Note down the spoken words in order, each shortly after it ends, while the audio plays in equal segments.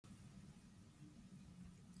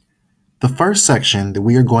The first section that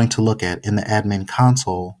we are going to look at in the admin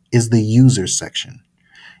console is the users section.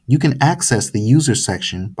 You can access the users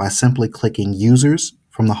section by simply clicking users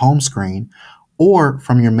from the home screen or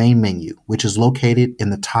from your main menu, which is located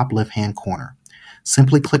in the top left-hand corner.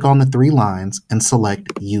 Simply click on the three lines and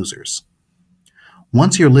select users.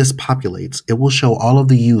 Once your list populates, it will show all of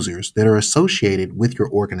the users that are associated with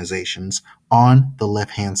your organizations on the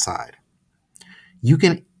left-hand side. You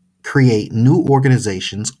can create new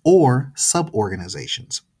organizations or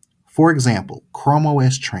sub-organizations. For example, Chrome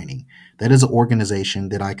OS Training, that is an organization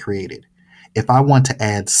that I created. If I want to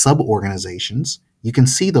add sub-organizations, you can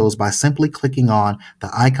see those by simply clicking on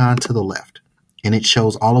the icon to the left, and it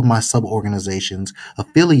shows all of my sub-organizations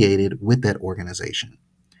affiliated with that organization.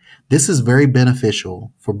 This is very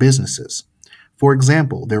beneficial for businesses. For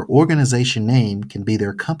example, their organization name can be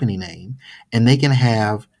their company name, and they can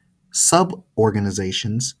have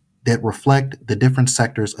sub-organizations that reflect the different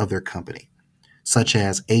sectors of their company, such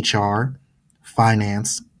as HR,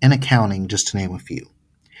 finance, and accounting, just to name a few.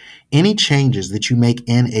 Any changes that you make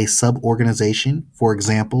in a sub-organization, for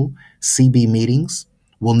example, CB meetings,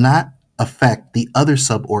 will not affect the other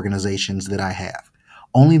sub-organizations that I have,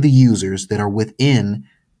 only the users that are within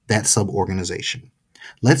that sub-organization.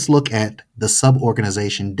 Let's look at the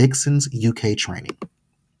sub-organization Dixon's UK Training.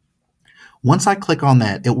 Once I click on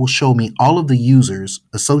that, it will show me all of the users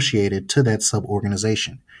associated to that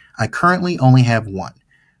sub-organization. I currently only have one,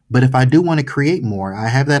 but if I do want to create more, I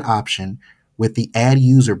have that option with the Add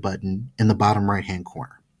User button in the bottom right-hand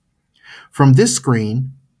corner. From this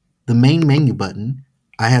screen, the main menu button,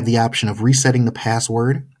 I have the option of resetting the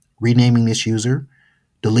password, renaming this user,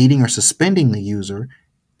 deleting or suspending the user,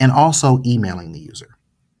 and also emailing the user.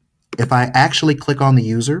 If I actually click on the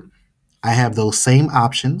user, I have those same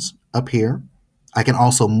options up here. I can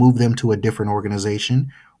also move them to a different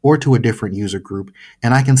organization or to a different user group,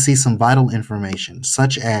 and I can see some vital information,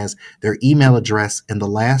 such as their email address and the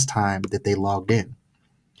last time that they logged in.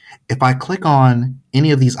 If I click on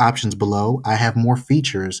any of these options below, I have more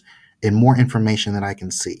features and more information that I can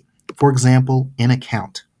see. For example, in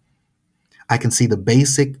account, I can see the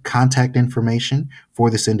basic contact information for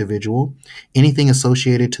this individual, anything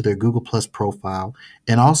associated to their Google Plus profile,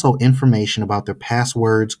 and also information about their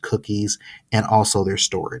passwords, cookies, and also their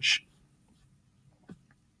storage.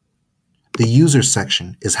 The users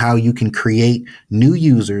section is how you can create new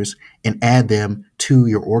users and add them to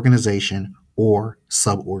your organization or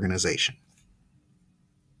sub-organization.